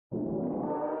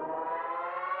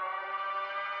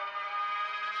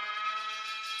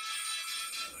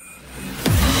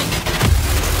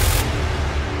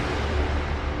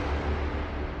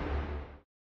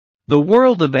The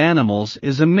world of animals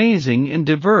is amazing and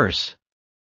diverse.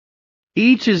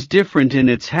 Each is different in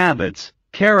its habits,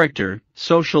 character,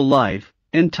 social life,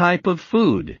 and type of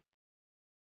food.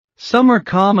 Some are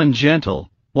calm and gentle,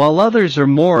 while others are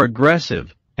more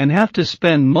aggressive, and have to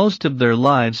spend most of their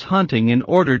lives hunting in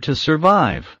order to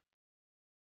survive.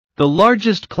 The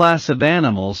largest class of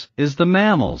animals is the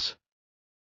mammals.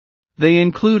 They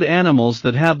include animals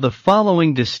that have the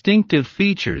following distinctive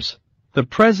features: the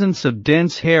presence of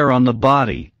dense hair on the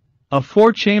body, a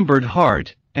four-chambered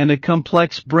heart, and a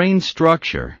complex brain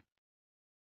structure.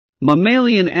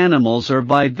 Mammalian animals are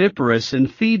viviparous and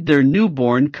feed their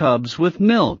newborn cubs with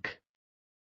milk.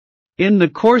 In the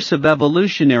course of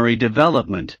evolutionary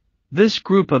development, this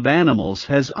group of animals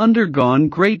has undergone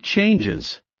great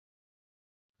changes.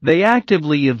 They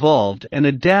actively evolved and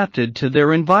adapted to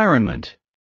their environment.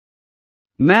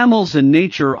 Mammals in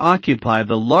nature occupy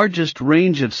the largest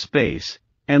range of space,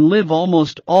 and live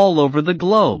almost all over the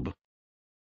globe.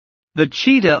 The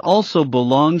cheetah also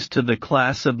belongs to the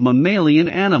class of mammalian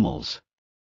animals.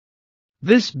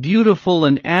 This beautiful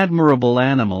and admirable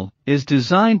animal is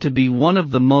designed to be one of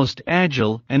the most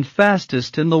agile and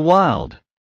fastest in the wild.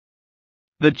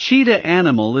 The cheetah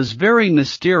animal is very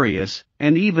mysterious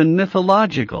and even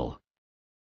mythological.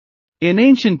 In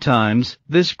ancient times,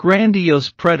 this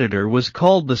grandiose predator was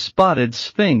called the spotted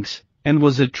sphinx, and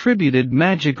was attributed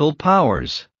magical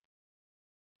powers.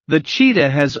 The cheetah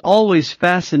has always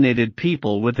fascinated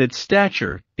people with its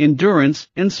stature, endurance,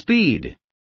 and speed.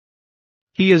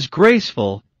 He is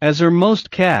graceful, as are most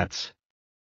cats.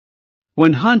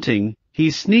 When hunting,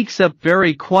 he sneaks up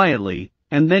very quietly,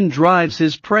 and then drives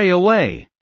his prey away.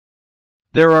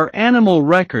 There are animal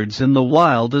records in the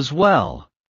wild as well.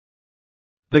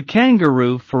 The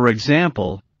kangaroo, for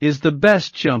example, is the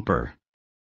best jumper.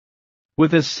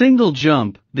 With a single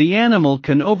jump, the animal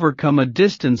can overcome a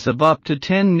distance of up to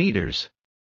 10 meters.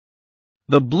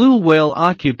 The blue whale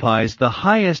occupies the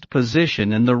highest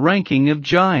position in the ranking of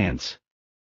giants.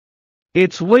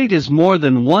 Its weight is more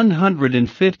than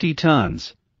 150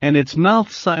 tons, and its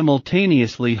mouth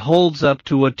simultaneously holds up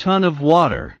to a ton of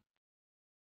water.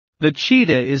 The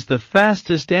cheetah is the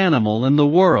fastest animal in the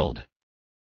world.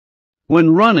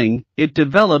 When running, it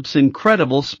develops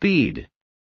incredible speed.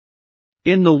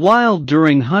 In the wild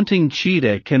during hunting,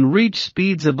 cheetah can reach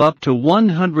speeds of up to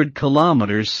 100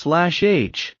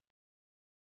 km/h.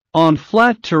 On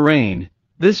flat terrain,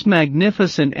 this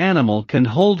magnificent animal can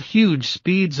hold huge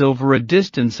speeds over a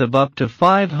distance of up to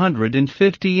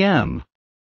 550 m.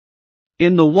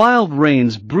 In the wild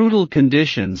reigns brutal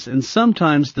conditions, and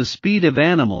sometimes the speed of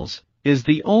animals is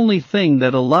the only thing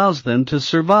that allows them to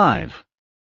survive.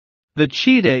 The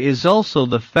cheetah is also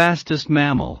the fastest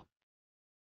mammal.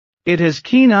 It has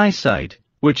keen eyesight,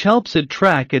 which helps it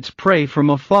track its prey from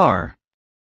afar.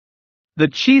 The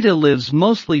cheetah lives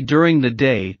mostly during the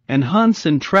day and hunts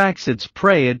and tracks its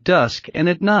prey at dusk and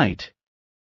at night.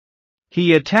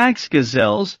 He attacks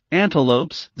gazelles,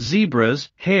 antelopes, zebras,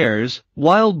 hares,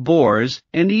 wild boars,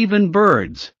 and even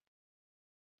birds.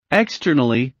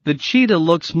 Externally, the cheetah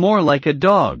looks more like a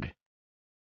dog.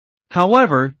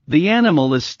 However, the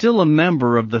animal is still a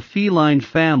member of the feline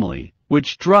family,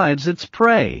 which drives its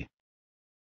prey.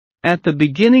 At the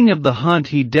beginning of the hunt,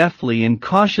 he deftly and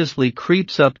cautiously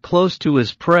creeps up close to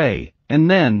his prey,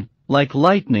 and then, like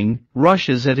lightning,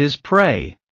 rushes at his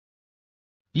prey.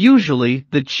 Usually,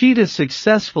 the cheetah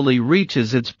successfully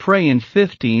reaches its prey in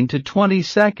 15 to 20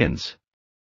 seconds.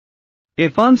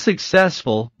 If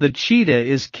unsuccessful, the cheetah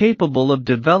is capable of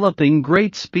developing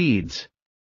great speeds.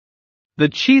 The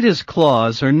cheetah's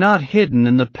claws are not hidden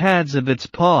in the pads of its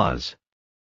paws.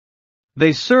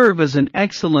 They serve as an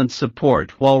excellent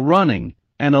support while running,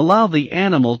 and allow the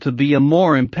animal to be a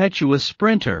more impetuous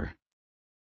sprinter.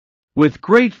 With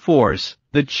great force,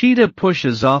 the cheetah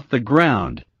pushes off the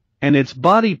ground, and its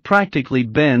body practically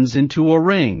bends into a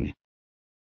ring.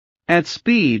 At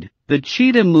speed, the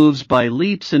cheetah moves by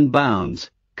leaps and bounds,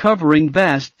 covering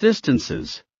vast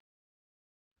distances.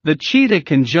 The cheetah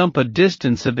can jump a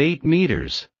distance of 8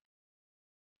 meters.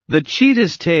 The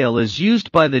cheetah's tail is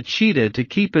used by the cheetah to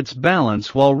keep its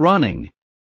balance while running.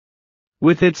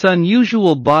 With its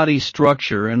unusual body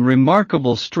structure and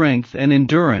remarkable strength and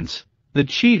endurance, the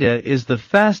cheetah is the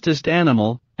fastest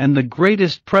animal and the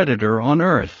greatest predator on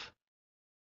Earth.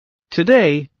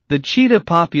 Today, the cheetah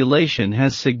population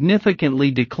has significantly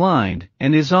declined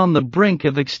and is on the brink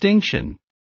of extinction.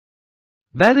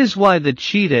 That is why the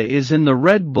cheetah is in the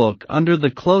Red Book under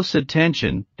the close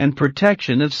attention and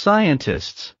protection of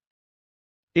scientists.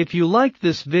 If you like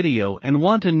this video and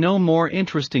want to know more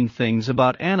interesting things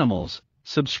about animals,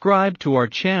 subscribe to our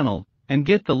channel and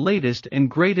get the latest and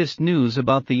greatest news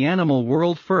about the animal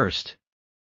world first.